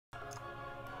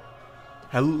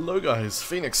Hello guys,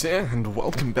 Phoenix here, and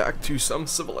welcome back to some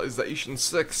Civilization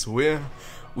 6, where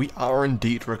we are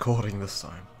indeed recording this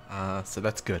time. So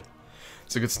that's good.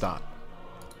 It's a good start.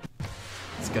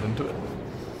 Let's get into it.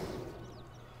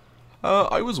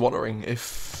 I was wondering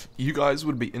if you guys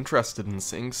would be interested in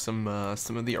seeing some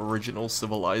of the original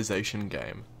Civilization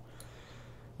game.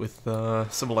 With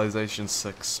Civilization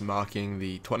 6 marking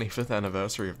the 25th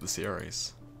anniversary of the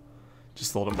series.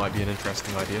 Just thought it might be an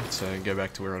interesting idea to go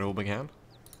back to where it all began.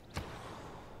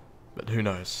 But who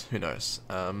knows, who knows.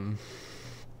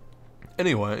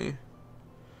 Anyway,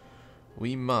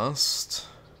 we must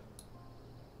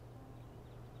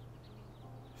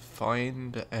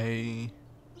find a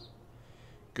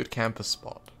good campus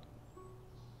spot.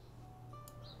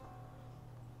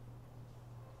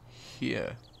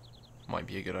 Here might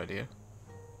be a good idea.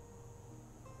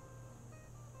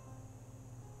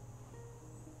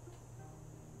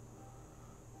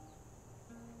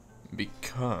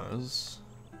 Because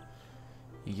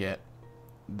you get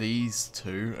these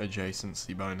two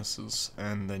adjacency bonuses,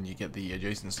 and then you get the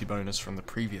adjacency bonus from the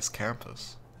previous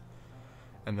campus.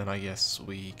 And then I guess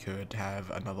we could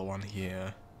have another one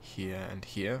here, here, and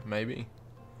here, maybe?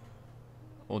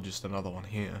 Or just another one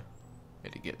here,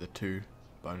 to get the two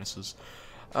bonuses.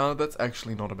 That's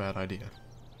actually not a bad idea.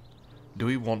 Do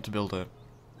we want to build a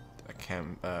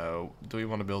camp, do we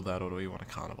want to build that, or do we want a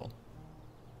carnival?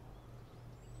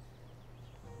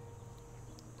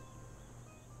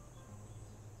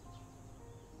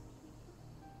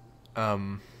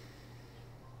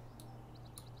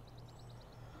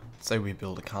 Say we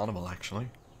build a carnival, actually.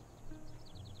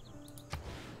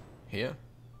 Here?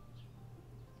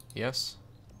 Yes?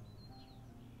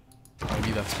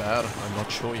 Maybe that's bad, I'm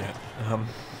not sure yet.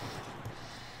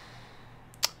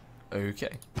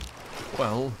 Okay.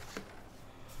 Well,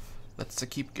 let's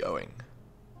keep going.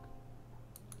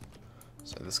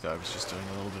 So this guy was just doing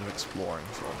a little bit of exploring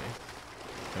for me.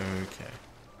 Okay.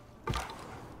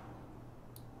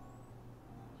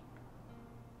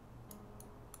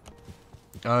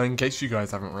 In case you guys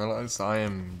haven't realized, I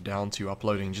am down to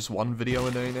uploading just one video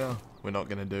a day now. We're not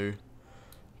gonna do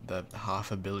the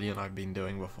 500 million I've been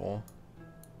doing before.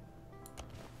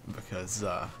 Because,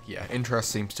 yeah,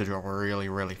 interest seems to drop really,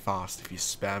 really fast if you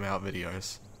spam out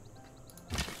videos.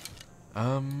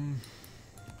 So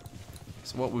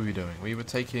what were we doing? We were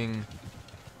taking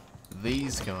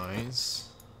these guys.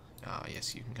 Ah,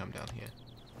 yes, you can come down here.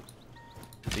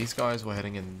 These guys were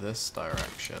heading in this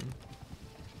direction,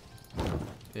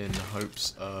 in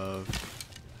hopes of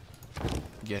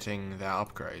getting their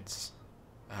upgrades.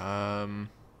 I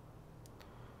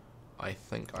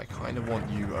think I kind of want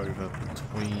you over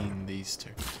between these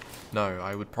two. No,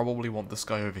 I would probably want this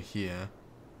guy over here.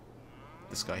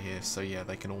 This guy here, so yeah,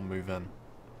 they can all move in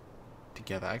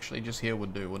together. Actually, just here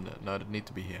would do, wouldn't it? No, it'd need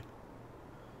to be here.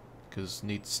 Because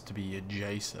needs to be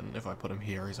adjacent. If I put him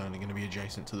here, he's only going to be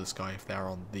adjacent to this guy if they're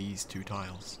on these two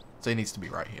tiles. So he needs to be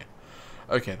right here.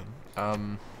 Okay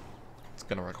then, it's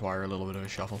going to require a little bit of a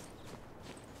shuffle.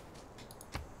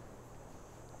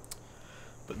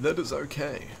 But that is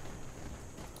okay.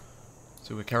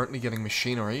 So we're currently getting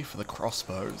machinery for the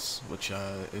crossbows, which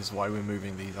is why we're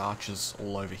moving these archers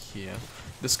all over here.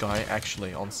 This guy,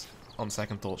 actually, on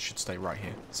second thought, should stay right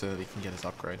here, so that he can get his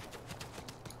upgrade.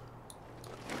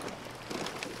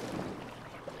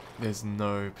 There's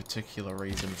no particular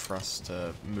reason for us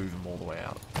to move him all the way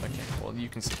out. Okay, well, you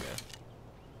can sit there.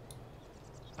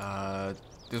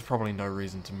 There's probably no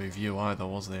reason to move you either,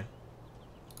 was there?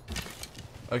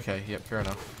 Okay, yep, fair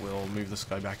enough. We'll move this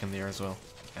guy back in there as well.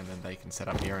 And then they can set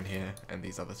up here and here, and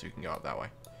these other two can go up that way.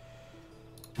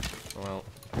 Well,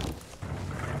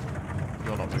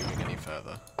 you're not moving any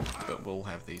further, but we'll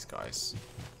have these guys.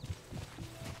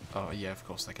 Oh yeah, of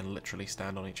course, they can literally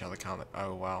stand on each other, can't they?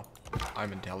 Oh wow,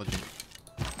 I'm intelligent.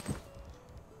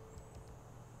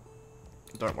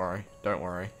 Don't worry, don't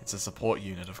worry. It's a support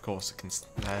unit, of course. It can.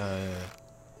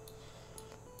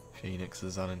 Phoenix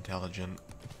is unintelligent,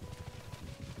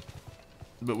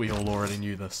 but we all already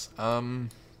knew this.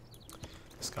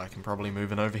 This guy can probably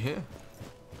move in over here.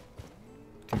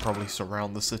 Can probably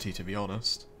surround the city, to be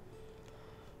honest.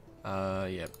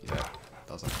 Yep, that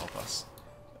doesn't help us.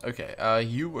 Okay,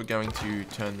 you were going to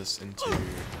turn this into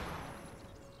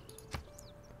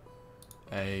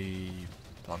a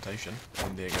plantation,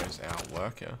 and there goes our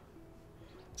worker.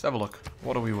 Let's have a look.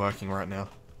 What are we working right now?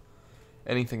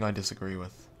 Anything I disagree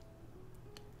with?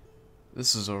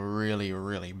 This is a really,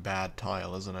 really bad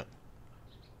tile, isn't it?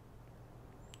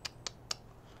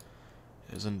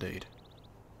 It is indeed.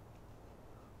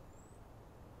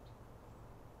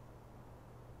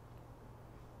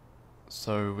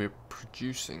 So we're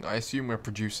producing, I assume we're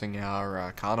producing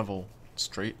our carnival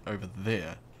street over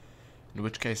there. In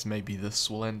which case, maybe this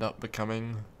will end up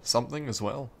becoming something as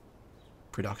well.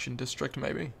 Production district,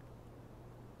 maybe?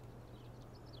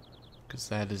 Because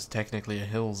that is technically a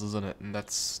hills, isn't it? And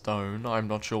that's stone. I'm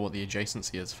not sure what the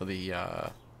adjacency is for the,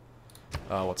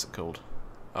 what's it called?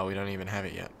 Oh, we don't even have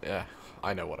it yet. Yeah,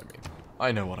 I know what I mean.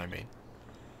 I know what I mean.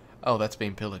 Oh, that's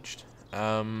been pillaged.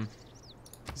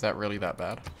 Is that really that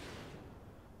bad?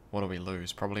 What do we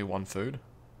lose? Probably 1 food?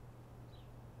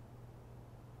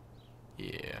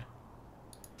 Yeah.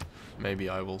 Maybe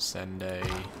I will send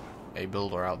a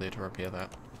builder out there to repair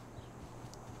that.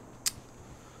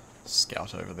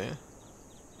 Scout over there.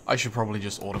 I should probably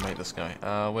just automate this guy.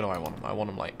 Where do I want him? I want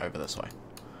him, like, over this way.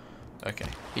 Okay.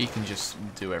 He can just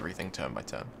do everything turn by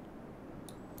turn.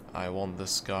 I want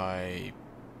this guy...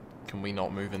 Can we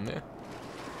not move in there?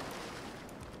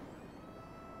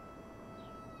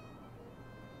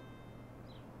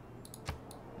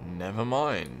 Never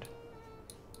mind.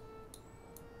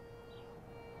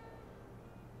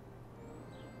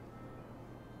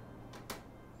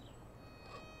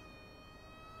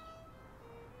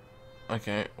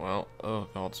 Okay, well, oh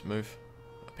gods, move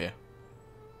up here.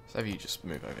 So if you just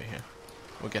move over here,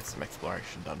 we'll get some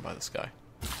exploration done by this guy.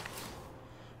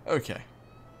 Okay.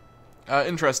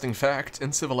 Interesting fact,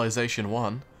 in Civilization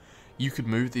 1, you could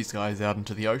move these guys out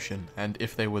into the ocean, and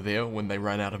if they were there when they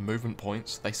ran out of movement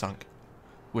points, they sunk.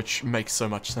 Which makes so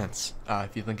much sense.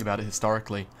 If you think about it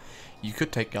historically, you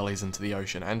could take gullies into the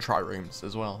ocean, and triremes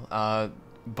as well,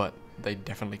 but they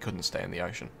definitely couldn't stay in the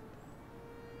ocean.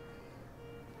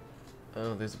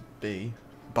 Oh, there's a bee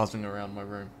buzzing around my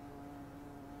room.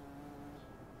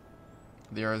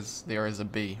 There is a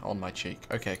bee on my cheek.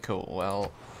 Okay, cool.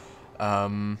 Well,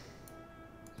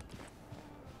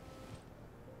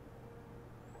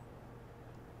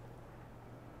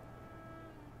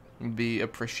 it'd be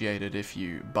appreciated if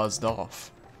you buzzed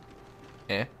off.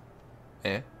 Eh?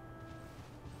 Eh?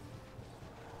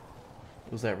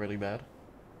 Was that really bad?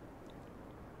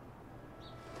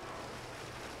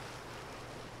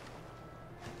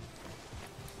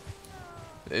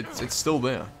 It's still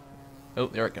there. Oh,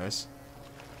 there it goes.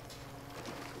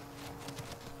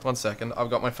 1 second, I've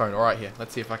got my phone. Alright, here.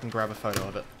 Let's see if I can grab a photo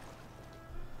of it.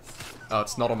 Oh,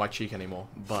 it's not on my cheek anymore,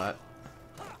 but...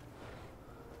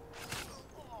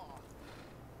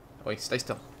 Wait, stay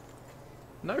still.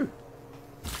 No!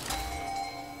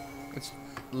 It's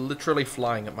literally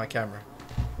flying at my camera.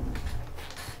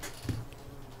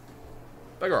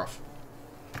 Bugger off.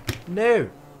 No!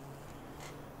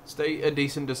 Stay a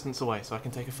decent distance away so I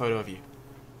can take a photo of you.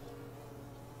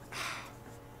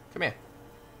 Come here.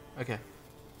 Okay.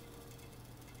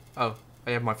 Oh,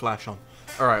 I have my flash on.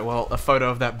 Alright, well, a photo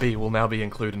of that bee will now be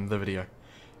included in the video.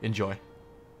 Enjoy.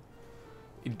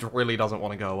 It really doesn't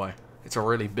want to go away. It's a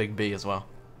really big bee as well.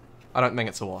 I don't think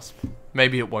it's a wasp.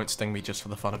 Maybe it won't sting me just for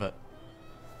the fun of it.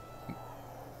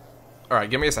 Alright,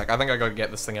 give me a sec. I think I gotta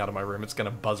get this thing out of my room. It's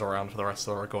gonna buzz around for the rest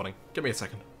of the recording. Give me a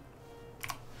second.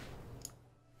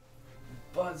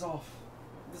 Buzz off.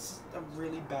 This is a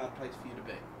really bad place for you to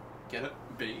be. Get it?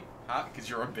 Bee? Huh? Because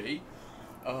you're a bee?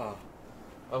 Oh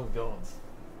god.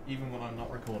 Even when I'm not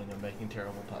recording, I'm making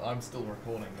terrible I'm still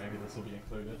recording. Maybe this will be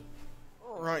included.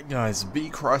 Alright guys, bee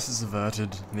crisis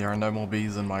averted. There are no more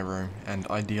bees in my room, and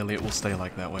ideally it will stay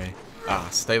like that way.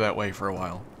 Stay that way for a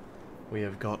while. We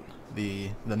have got the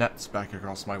nets back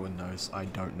across my windows. I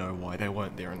don't know why they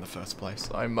weren't there in the first place.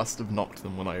 I must have knocked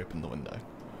them when I opened the window.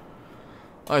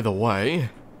 Either way...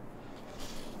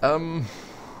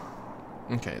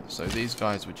 Okay, so these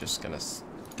guys were just gonna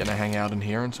hang out in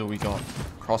here until we got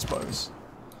crossbows.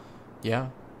 Yeah?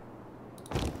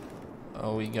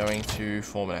 Are we going to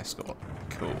form an escort?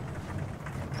 Cool.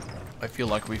 I feel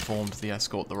like we formed the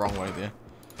escort the wrong way there.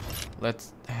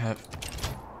 Let's have...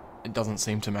 It doesn't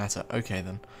seem to matter. Okay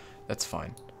then. That's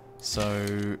fine.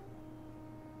 So...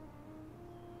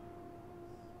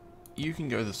 You can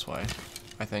go this way.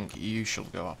 I think you shall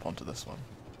go up onto this one.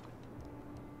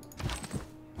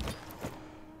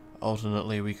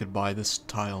 Alternately, we could buy this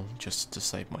tile just to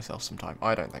save myself some time.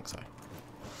 I don't think so.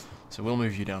 So we'll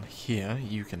move you down here.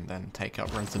 You can then take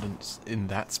up residence in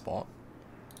that spot.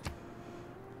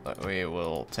 But we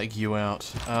will take you out.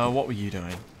 What were you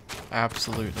doing?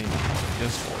 Absolutely nothing.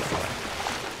 Just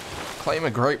fortify. Claim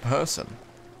a great person.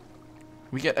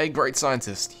 We get a great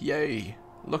scientist. Yay!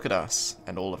 Look at us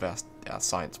and all of our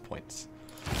science points.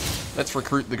 Let's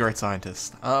recruit the great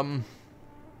scientist.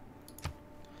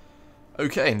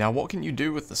 Okay, now what can you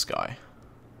do with this guy?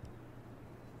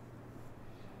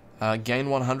 Gain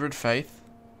 100 faith.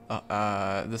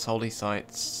 This holy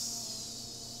site's...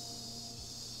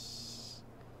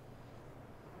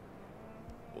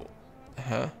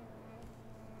 Huh?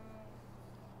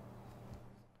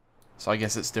 So I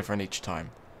guess it's different each time.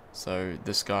 So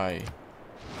this guy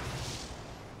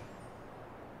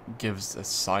gives a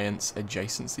science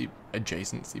adjacency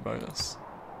bonus.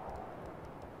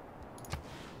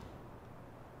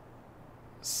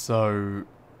 So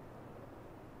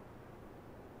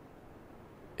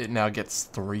it now gets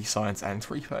 3 science and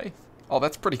 3 faith. Oh,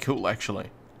 that's pretty cool, actually.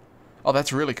 Oh,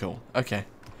 that's really cool. Okay.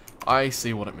 I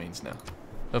see what it means now.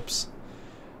 Oops.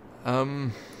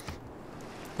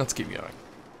 Let's keep going.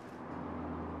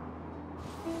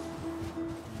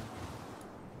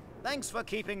 Thanks for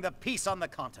keeping the peace on the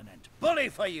continent. Bully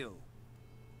for you!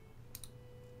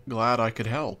 Glad I could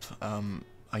help,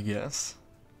 I guess.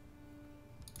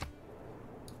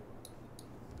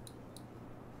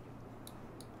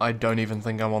 I don't even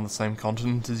think I'm on the same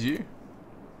continent as you.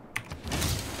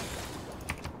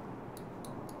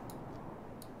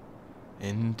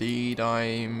 Indeed,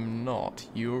 I'm not.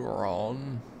 You're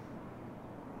on...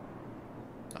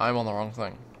 I'm on the wrong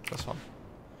thing. This one.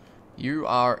 You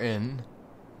are in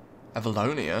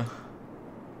Avalonia.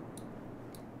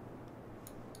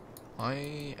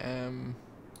 I am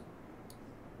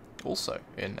also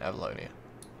in Avalonia.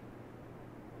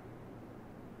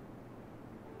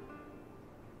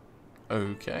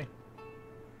 Okay.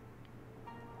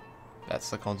 That's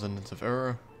the continent of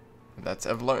Ur. That's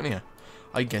Avalonia.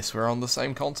 I guess we're on the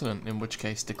same continent, in which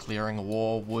case declaring a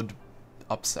war would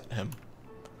upset him.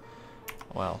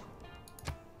 Well,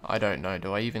 I don't know.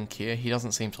 Do I even care? He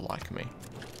doesn't seem to like me.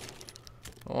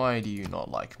 Why do you not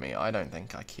like me? I don't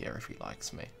think I care if he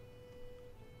likes me.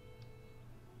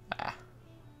 Ah.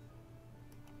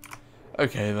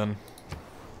 Okay then.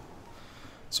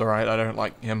 It's alright, I don't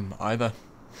like him either.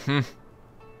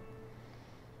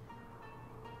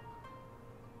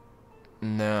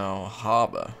 Now,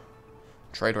 harbour.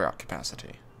 Trade route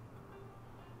capacity.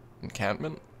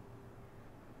 Encampment.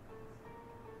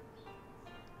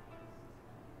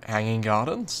 Hanging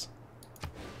gardens?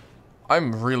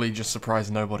 I'm really just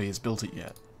surprised nobody has built it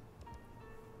yet.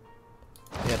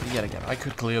 Yet again, I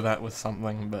could clear that with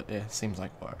something, but yeah, seems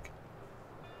like work.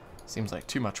 Seems like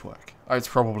too much work. I was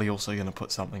probably also going to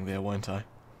put something there, won't I?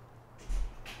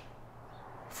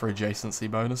 For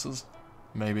adjacency bonuses?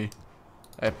 Maybe.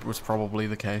 It was probably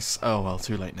the case. Oh well,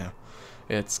 too late now.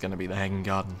 It's going to be the Hanging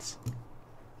Gardens.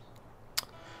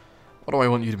 What do I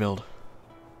want you to build?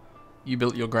 You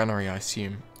built your granary, I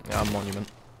assume. Yeah, monument.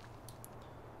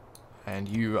 And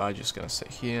you are just going to sit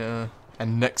here.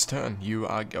 And next turn, you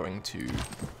are going to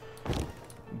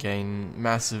gain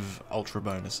massive ultra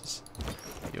bonuses.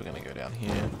 You're going to go down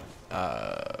here.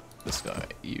 This guy,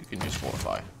 you can just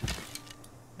fortify.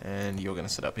 And you're going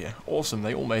to sit up here. Awesome,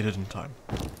 they all made it in time.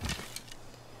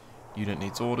 Unit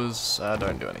needs orders.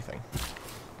 Don't do anything.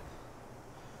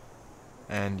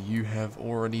 And you have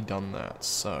already done that,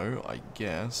 so I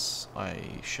guess I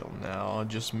shall now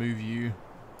just move you...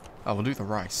 Oh, we'll do the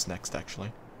rice next,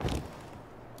 actually.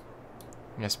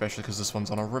 Yeah, especially because this one's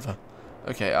on a river.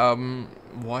 Okay,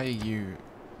 why are you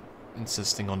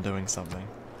insisting on doing something?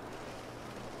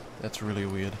 That's really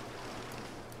weird.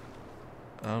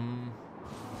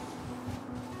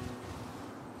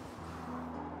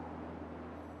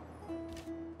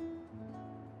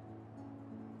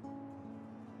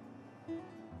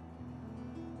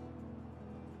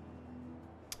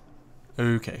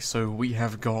 Okay, so we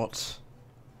have got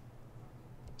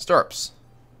stirrups.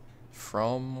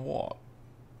 From what?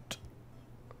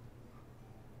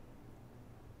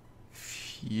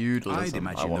 Feudalism, I'd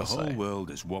imagine I the whole say. world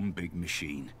as one big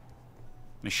machine.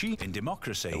 Machine in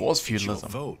democracy, It was it's your feudalism.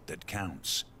 vote that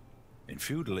counts. In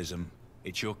feudalism,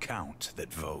 it's your count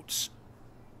that votes.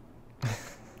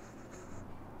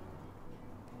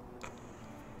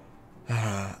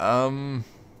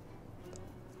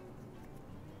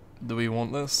 Do we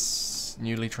want this?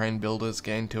 Newly trained builders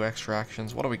gain 2 extra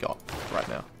actions. What do we got right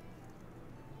now?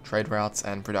 Trade routes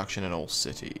and production in all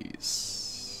cities.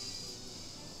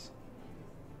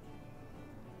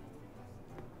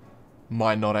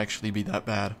 Might not actually be that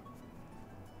bad.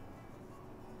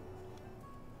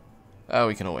 Oh,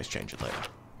 we can always change it later.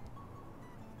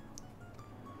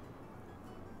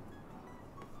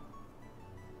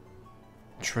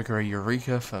 Trigger a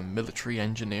Eureka for military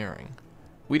engineering.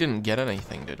 We didn't get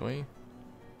anything, did we?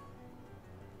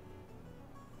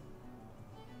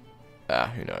 Ah,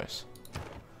 who knows.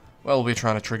 Well, we're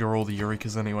trying to trigger all the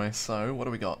Eurekas anyway, so what do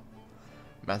we got?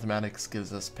 Mathematics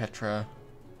gives us Petra.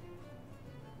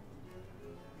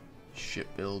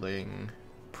 Shipbuilding.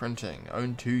 Printing.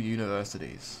 Own 2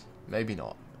 universities. Maybe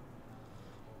not.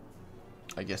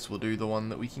 I guess we'll do the one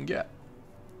that we can get.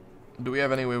 Do we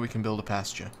have anywhere we can build a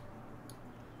pasture?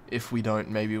 If we don't,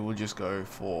 maybe we'll just go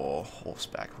for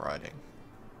horseback riding.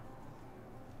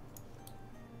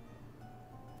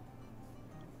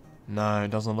 No,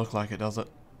 it doesn't look like it, does it?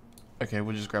 Okay,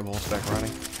 we'll just grab horseback riding.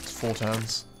 It's 4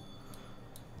 turns.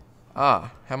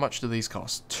 Ah, how much do these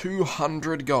cost?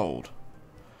 200 gold.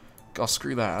 God,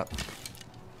 screw that.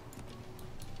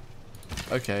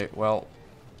 Okay, well,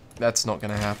 that's not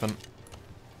going to happen.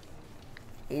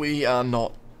 We are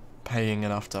not paying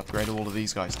enough to upgrade all of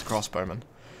these guys to crossbowmen.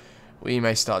 We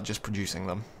may start just producing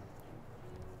them.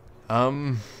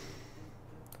 Do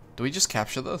we just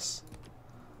capture this?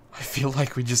 I feel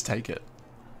like we just take it.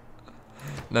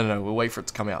 No, we'll wait for it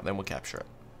to come out, then we'll capture it.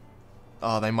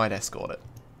 Oh, they might escort it.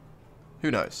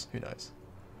 Who knows? Who knows?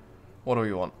 What do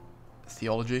we want?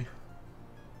 Theology?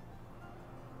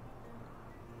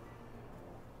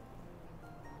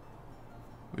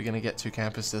 Are we gonna get 2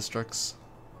 campus districts?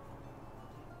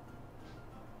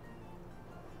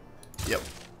 Yep.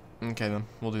 Okay then,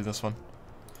 we'll do this one.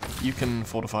 You can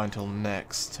fortify until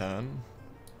next turn.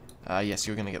 Yes,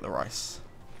 you're gonna get the rice.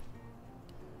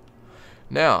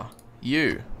 Now,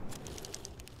 you.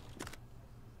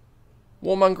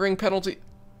 Warmongering penalty.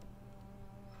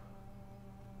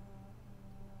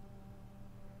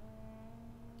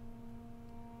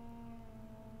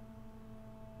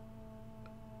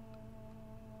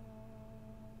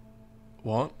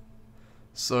 What?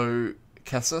 So,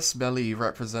 Casus Belli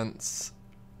represents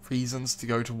reasons to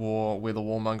go to war with a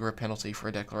warmongerer penalty for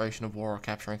a declaration of war or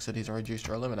capturing cities are reduced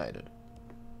or eliminated.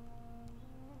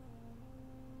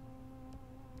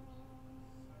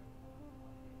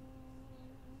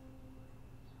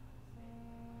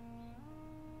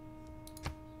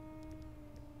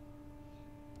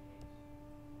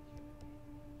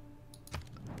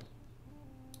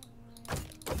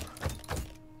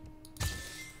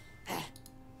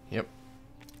 Yep.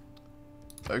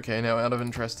 Okay, now out of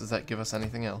interest, does that give us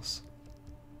anything else?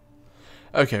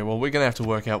 Okay, well we're gonna have to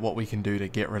work out what we can do to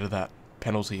get rid of that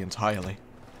penalty entirely.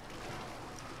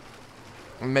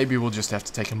 Maybe we'll just have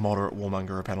to take a moderate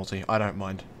warmongerer penalty, I don't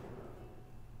mind.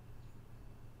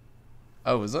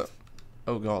 Oh, is it?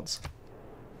 Oh gods.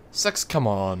 6, come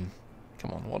on.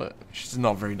 Come on, what a... She's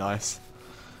not very nice.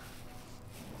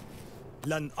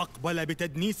 لن أقبل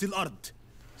بتدنيس الأرض.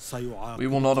 We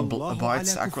will not abide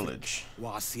sacrilege.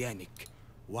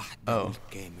 Oh.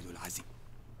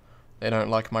 They don't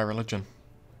like my religion.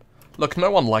 Look,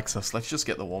 no one likes us. Let's just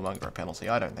get the warmongerer penalty.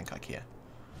 I don't think I care.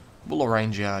 We'll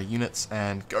arrange our units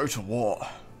and go to war.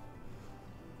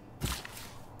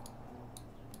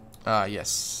 Ah,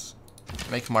 yes.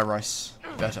 Make my rice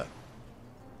better.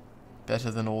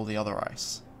 Better than all the other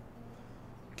rice.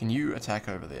 Can you attack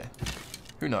over there?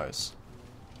 Who knows?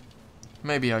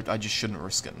 Maybe I just shouldn't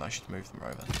risk it and I should move them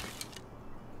over.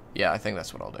 Yeah, I think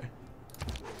that's what I'll do.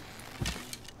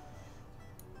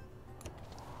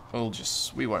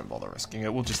 We won't bother risking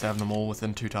it. We'll just have them all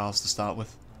within 2 tiles to start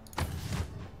with.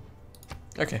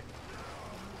 Okay.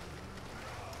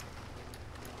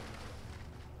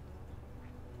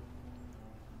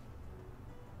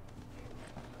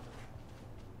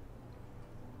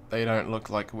 They don't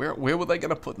look like... Where were they going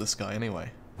to put this guy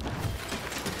anyway?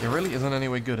 There really isn't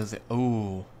anywhere good, is it?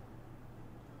 Oh.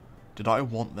 Did I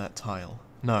want that tile?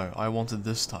 No, I wanted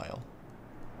this tile.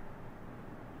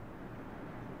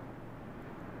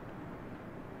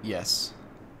 Yes.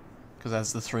 Because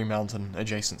that's the 3 mountain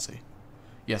adjacency.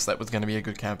 Yes, that was going to be a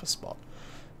good campus spot.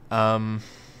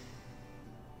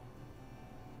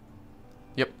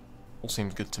 Yep. All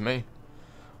seems good to me.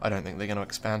 I don't think they're going to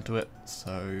expand to it,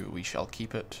 so we shall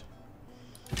keep it.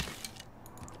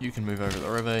 You can move over the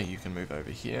river, you can move over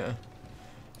here.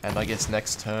 And I guess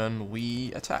next turn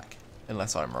we attack,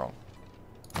 unless I'm wrong.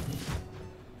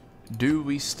 Do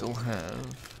we still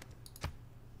have...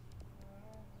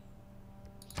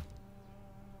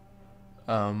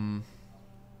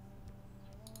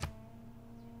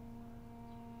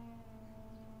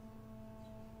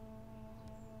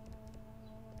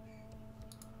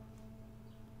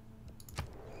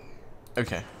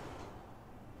 Okay.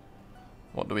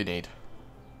 What do we need?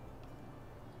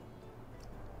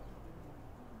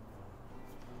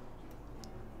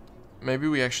 Maybe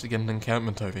we actually get an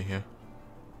encampment over here.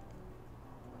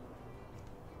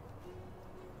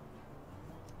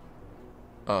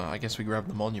 Oh, I guess we grab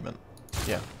the monument.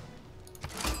 Yeah.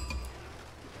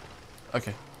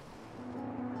 Okay.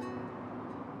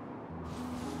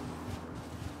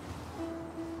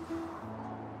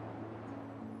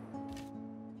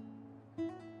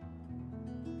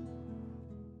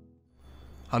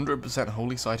 %,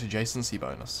 holy site adjacency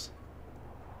bonus.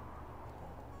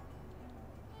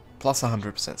 Plus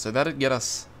 100%, so that'd get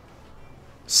us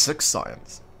 6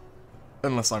 science.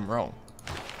 Unless I'm wrong.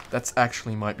 That's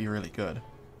actually might be really good.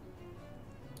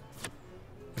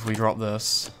 If we drop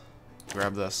this,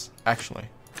 grab this. Actually,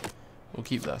 We'll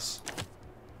keep this.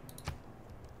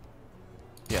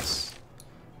 Yes.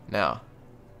 Now.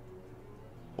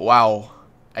 Wow.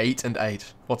 8 and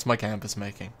 8. What's my campus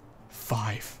making?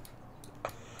 5.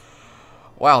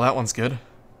 Wow, that one's good.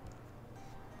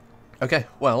 Okay,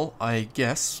 well, I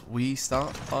guess we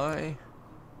start by...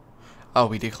 Oh,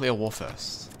 we declare war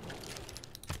first.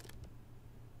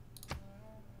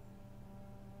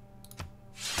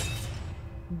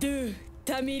 I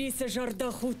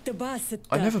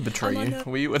never betray you.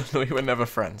 We were never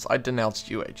friends. I denounced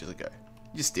you ages ago.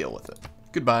 Just deal with it.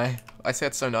 Goodbye. I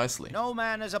said so nicely. No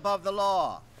man is above the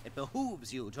law. It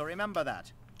behooves you to remember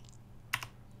that.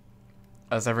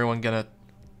 Is everyone gonna...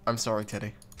 I'm sorry,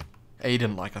 Teddy. He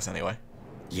didn't like us anyway.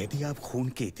 यदि आप खून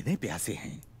के इतने प्यासे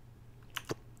हैं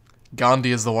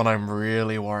Gandhi is the one I'm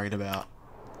really worried about.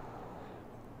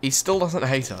 He still doesn't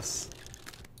hate us.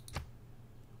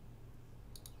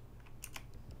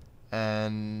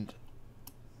 And...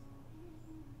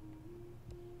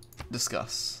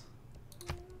 discuss.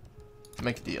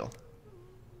 Make a deal.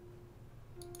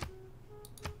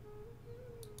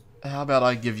 How about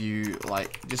I give you,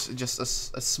 like, just a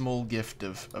small gift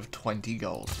of 20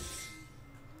 gold.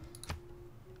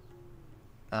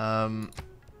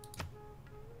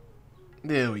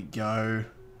 There we go.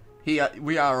 We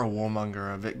are a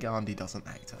warmongerer, but Gandhi doesn't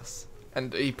hate us.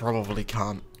 And he probably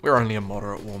can't. We're only a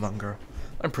moderate warmongerer.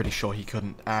 I'm pretty sure he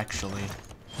couldn't actually.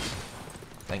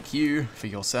 Thank you for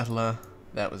your settler.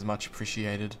 That was much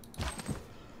appreciated.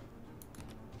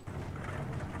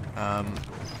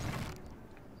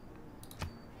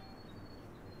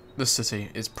 This city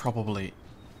is probably...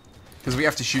 because we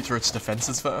have to shoot through its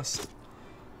defenses first,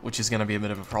 which is going to be a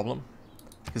bit of a problem.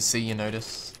 Because see, you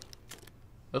notice...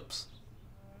 oops.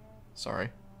 Sorry.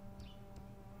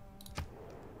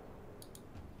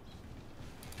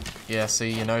 Yeah,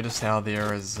 see, you notice how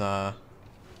there is, Yeah,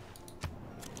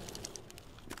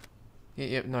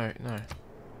 no.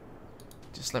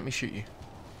 Just let me shoot you.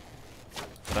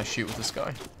 Did I shoot with this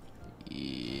guy?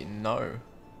 No.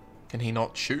 Can he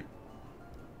not shoot?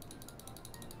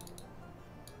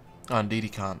 Oh, indeed he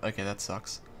can't. Okay, that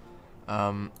sucks.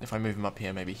 If I move him up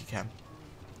here, maybe he can.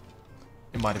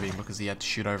 It might have been because he had to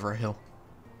shoot over a hill.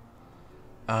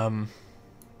 Oh,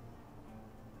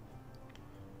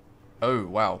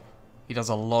 wow. He does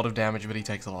a lot of damage, but he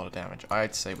takes a lot of damage.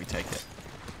 I'd say we take it.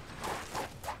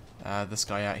 This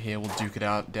guy out here will duke it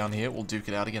out. Down here, we'll duke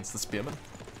it out against the spearman.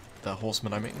 The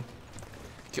horseman, I mean.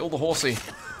 Kill the horsey.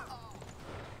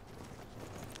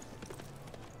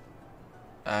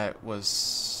 It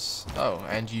was... oh,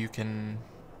 and you can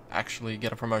actually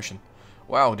get a promotion.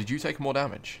 Wow, did you take more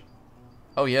damage?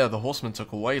 Oh yeah, the horseman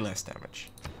took way less damage.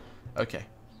 Okay.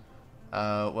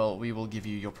 Well, we will give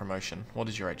you your promotion. What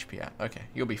is your HP at? Okay,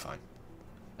 you'll be fine.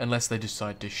 Unless they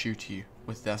decide to shoot you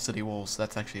with their city walls,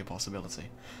 that's actually a possibility.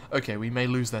 Okay, we may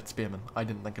lose that spearman. I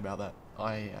didn't think about that.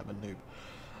 I am a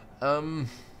noob.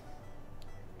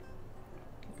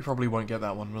 We probably won't get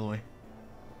that one, will we?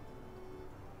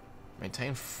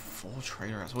 Maintain 4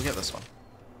 traders. We'll get this one.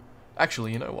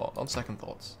 Actually, you know what? On second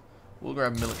thoughts, we'll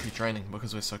grab military training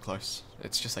because we're so close.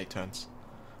 It's just 8 turns.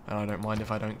 And I don't mind if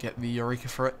I don't get the Eureka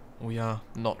for it. We are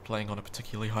not playing on a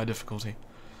particularly high difficulty.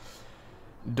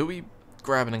 Do we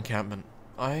grab an encampment?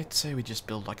 I'd say we just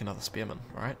build like another spearman,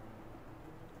 right?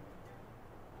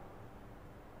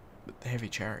 But the heavy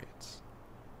chariots.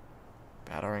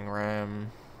 Battering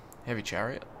ram. Heavy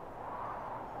chariot.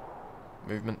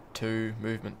 Movement 2,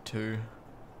 movement 2.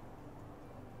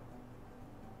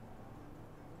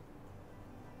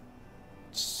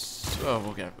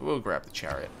 So we'll grab the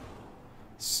chariot.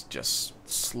 It's just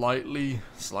slightly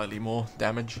more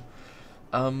damage.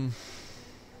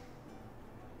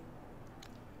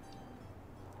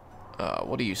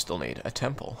 What do you still need? A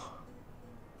temple.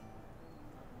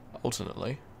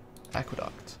 Alternately,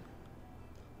 aqueduct.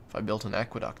 If I built an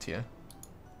aqueduct here.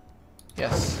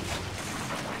 Yes.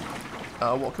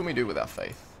 What can we do with our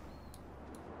faith?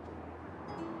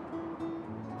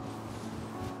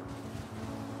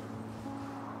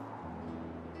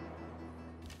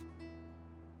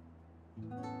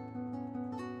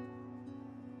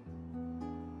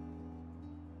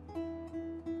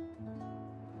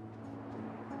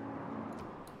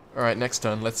 Alright, next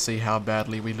turn, let's see how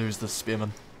badly we lose the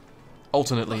spearmen.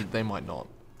 Alternately, they might not.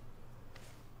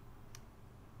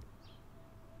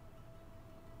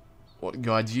 What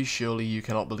guides you? Surely you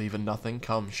cannot believe in nothing.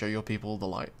 Come, show your people the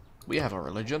light. We have a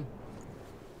religion.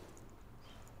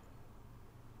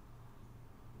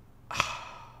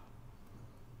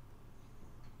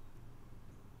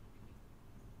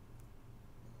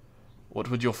 What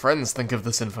would your friends think of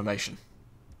this information?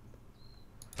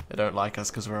 They don't like us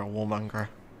because we're a warmonger.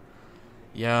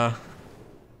 Yeah,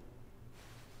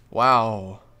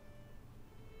 Wow.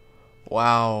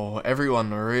 Wow,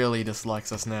 everyone really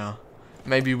dislikes us now.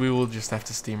 Maybe we will just have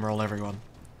to steamroll everyone.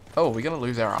 Oh, we're gonna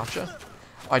lose our archer?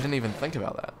 I didn't even think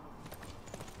about that.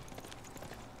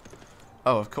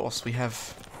 Oh, of course, we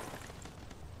have...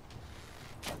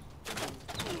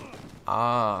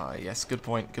 Ah, yes, good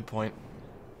point, good point.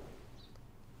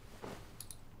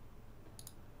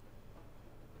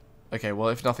 Okay, well,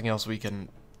 if nothing else, we can...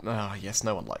 Ah, yes,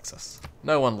 no one likes us.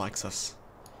 No one likes us.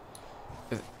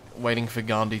 Waiting for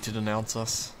Gandhi to denounce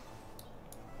us.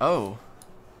 Oh.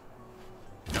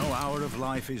 No hour of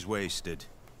life is wasted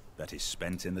that is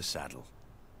spent in the saddle.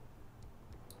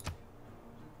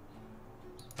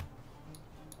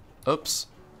 Oops.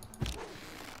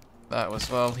 That was,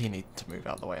 well, he needed to move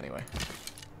out of the way anyway.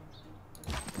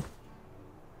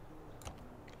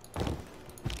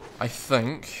 I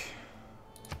think...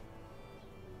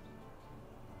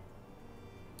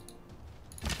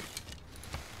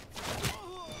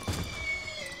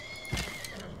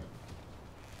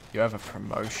 You have a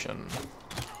promotion.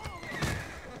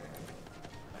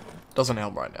 Doesn't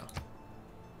help right now.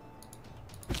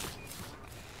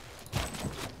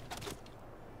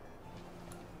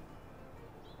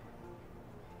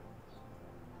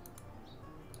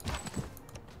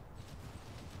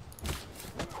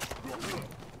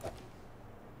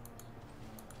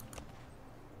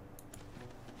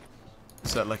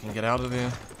 Settler can get out of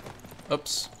there.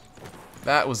 Oops.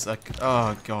 That was like,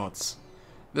 oh gods.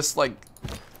 This, like,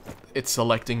 it's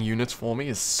selecting units for me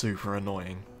is super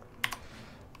annoying.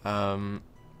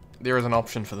 There is an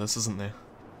option for this, isn't there?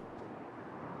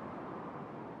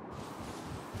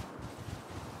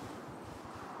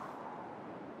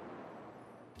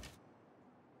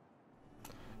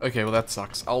 Okay, well that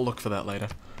sucks. I'll look for that later.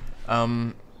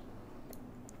 I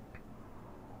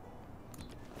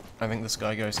think this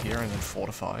guy goes here and then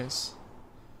fortifies.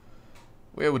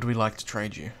 Where would we like to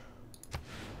trade you?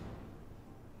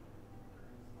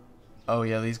 Oh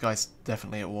yeah, these guys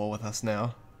definitely at war with us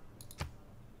now.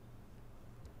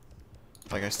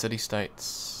 If I go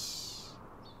city-states...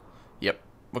 Yep,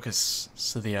 because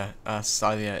Scythia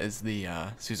is the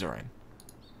suzerain.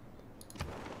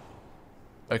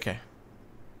 Okay.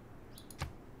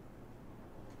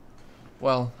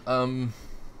 Well,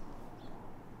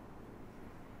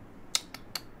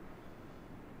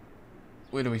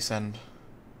 where do we send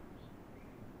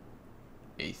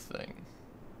a thing?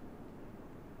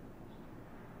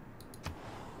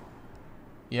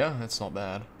 Yeah, that's not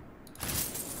bad.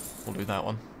 We'll do that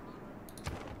one.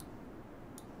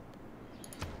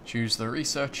 Choose the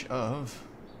research of...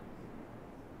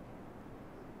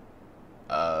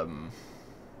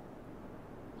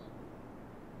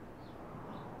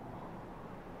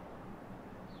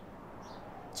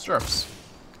 Stirrups.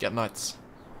 Get knights.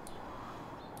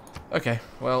 Okay,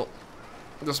 well,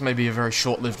 this may be a very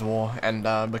short-lived war and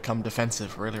become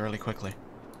defensive really, really quickly.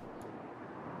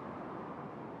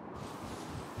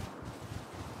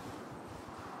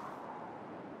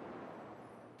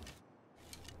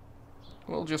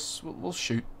 We'll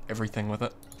shoot everything with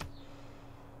it.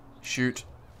 Shoot.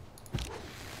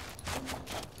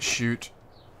 Shoot.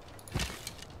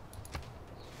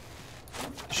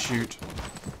 Shoot.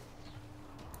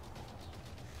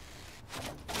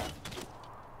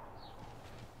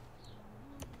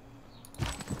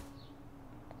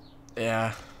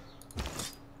 Yeah.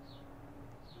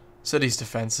 City's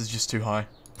defense is just too high.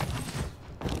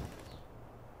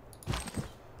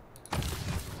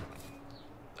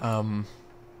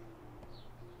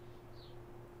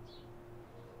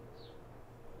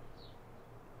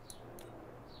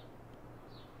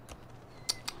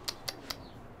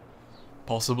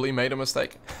 Possibly made a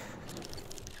mistake.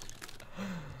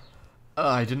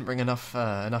 I didn't bring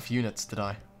enough units, did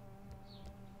I?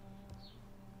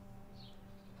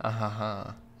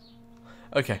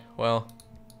 Okay, well.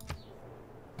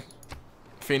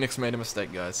 Phoenix made a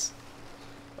mistake, guys.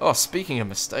 Oh, speaking of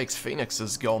mistakes, Phoenix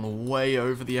has gone way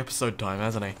over the episode time,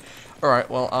 hasn't he? Alright,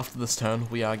 well, after this turn,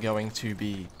 we are going to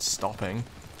be stopping.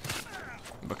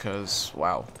 Because,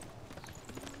 wow.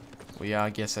 We are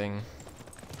getting...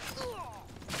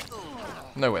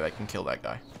 No way they can kill that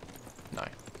guy. No,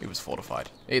 he was fortified.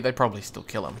 They'd probably still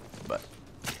kill him, but...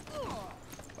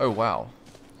 Oh, wow.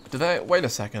 Did they... Wait a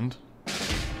second.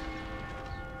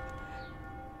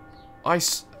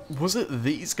 Was it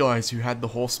these guys who had the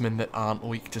horsemen that aren't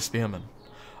weak to spearmen?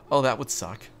 Oh, that would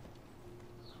suck.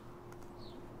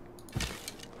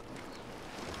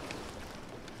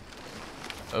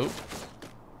 Oh.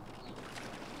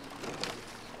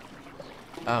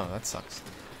 Oh, that sucks.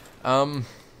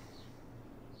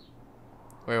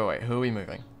 Wait, who are we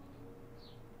moving?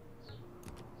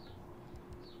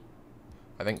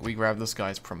 I think we grab this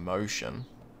guy's promotion.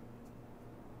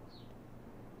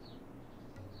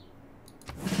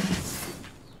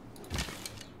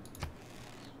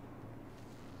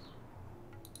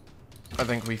 I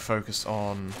think we focus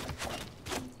on...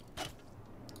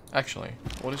 Actually,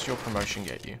 what does your promotion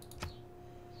get you?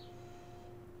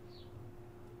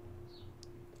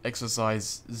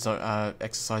 Exercise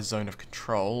zone of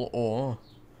control, or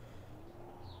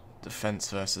defense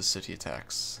versus city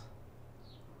attacks.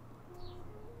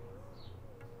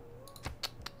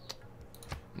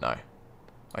 No.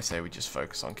 I say we just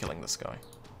focus on killing this guy.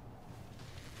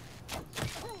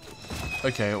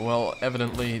 Okay, well,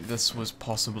 evidently this was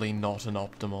possibly not an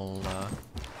optimal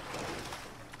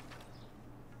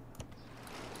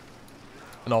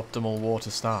war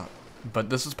to start. But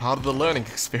this is part of the learning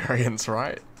experience,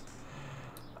 right?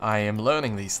 I am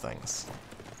learning these things.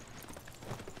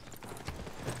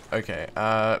 Okay,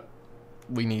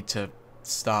 we need to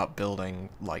start building,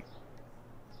 like...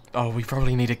 Oh, we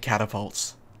probably needed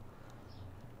catapults.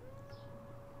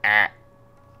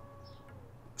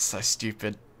 So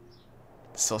stupid.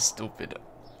 So stupid.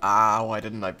 Why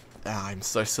didn't I... I'm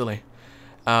so silly.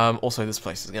 Also, this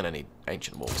place is gonna need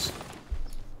ancient walls.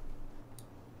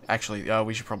 Actually,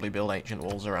 we should probably build ancient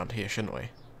walls around here, shouldn't we?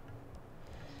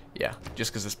 Yeah,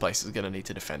 just because this place is gonna need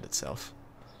to defend itself.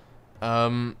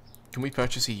 Can we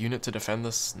purchase a unit to defend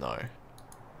this? No.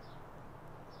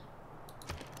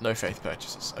 No faith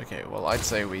purchases. Okay, well, I'd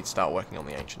say we'd start working on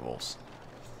the ancient walls.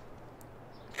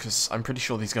 Because I'm pretty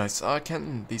sure these guys...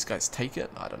 can these guys take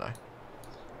it? I don't know.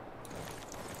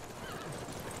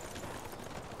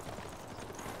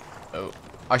 Oh,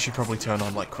 I should probably turn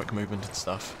on, like, quick movement and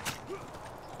stuff.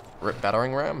 Rip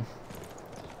battering ram?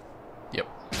 Yep.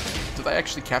 Do they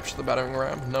actually capture the battering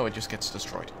ram? No, it just gets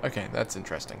destroyed. Okay, that's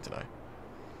interesting to know.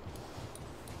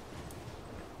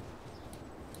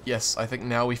 Yes, I think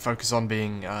now we focus on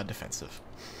being defensive.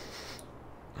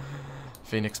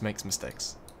 Phoenix makes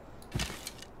mistakes.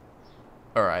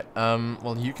 Alright,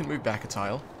 well, you can move back a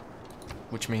tile,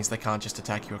 which means they can't just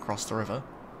attack you across the river.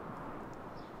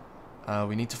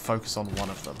 We need to focus on one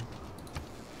of them.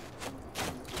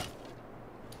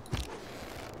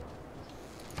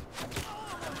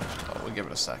 Oh, we'll give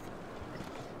it a sec.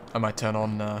 I might turn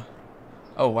on,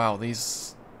 oh wow,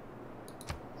 these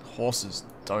horses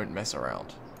don't mess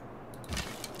around.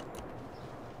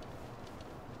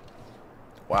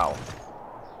 Wow.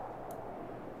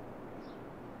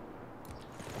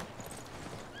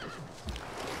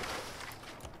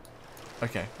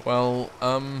 Okay, well,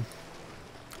 I'm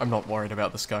not worried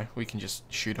about this guy. We can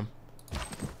just shoot him.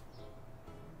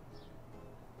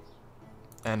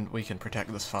 And we can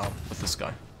protect this farm with this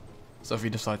guy. So if he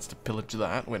decides to pillage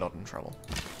that, we're not in trouble.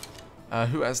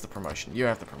 Who has the promotion? You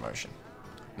have the promotion.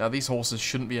 Now these horses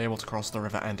shouldn't be able to cross the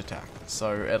river and attack,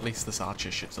 so at least this archer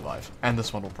should survive. And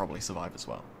this one will probably survive as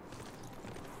well.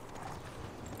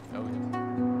 Oh, yeah.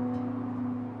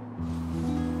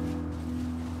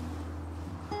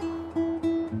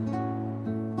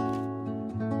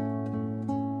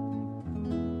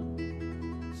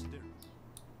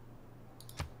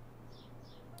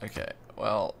 Okay,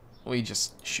 well, we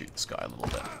just shoot this guy a little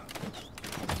bit.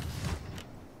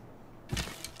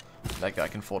 That guy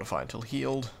can fortify until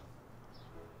healed.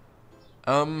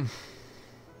 I'm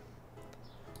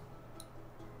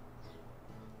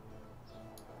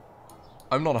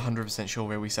not 100% sure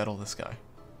where we settle this guy.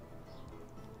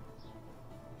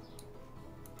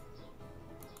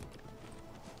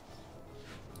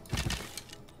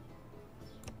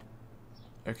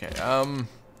 Okay,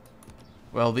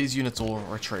 well, these units will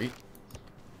retreat,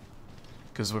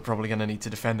 because we're probably going to need to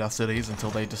defend our cities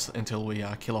until we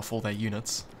kill off all their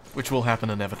units, which will happen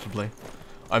inevitably.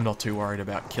 I'm not too worried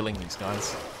about killing these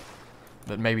guys,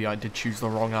 but maybe I did choose the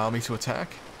wrong army to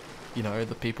attack. You know,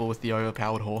 the people with the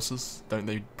overpowered horses, don't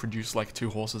they produce like 2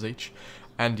 horses each?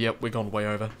 And yep, we're gone way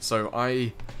over, so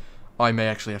I may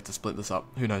actually have to split this up,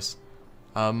 who knows.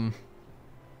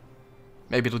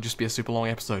 Maybe it'll just be a super long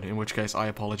episode, in which case I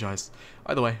apologize.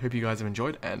 Either way, hope you guys have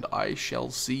enjoyed, and I shall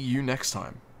see you next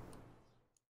time.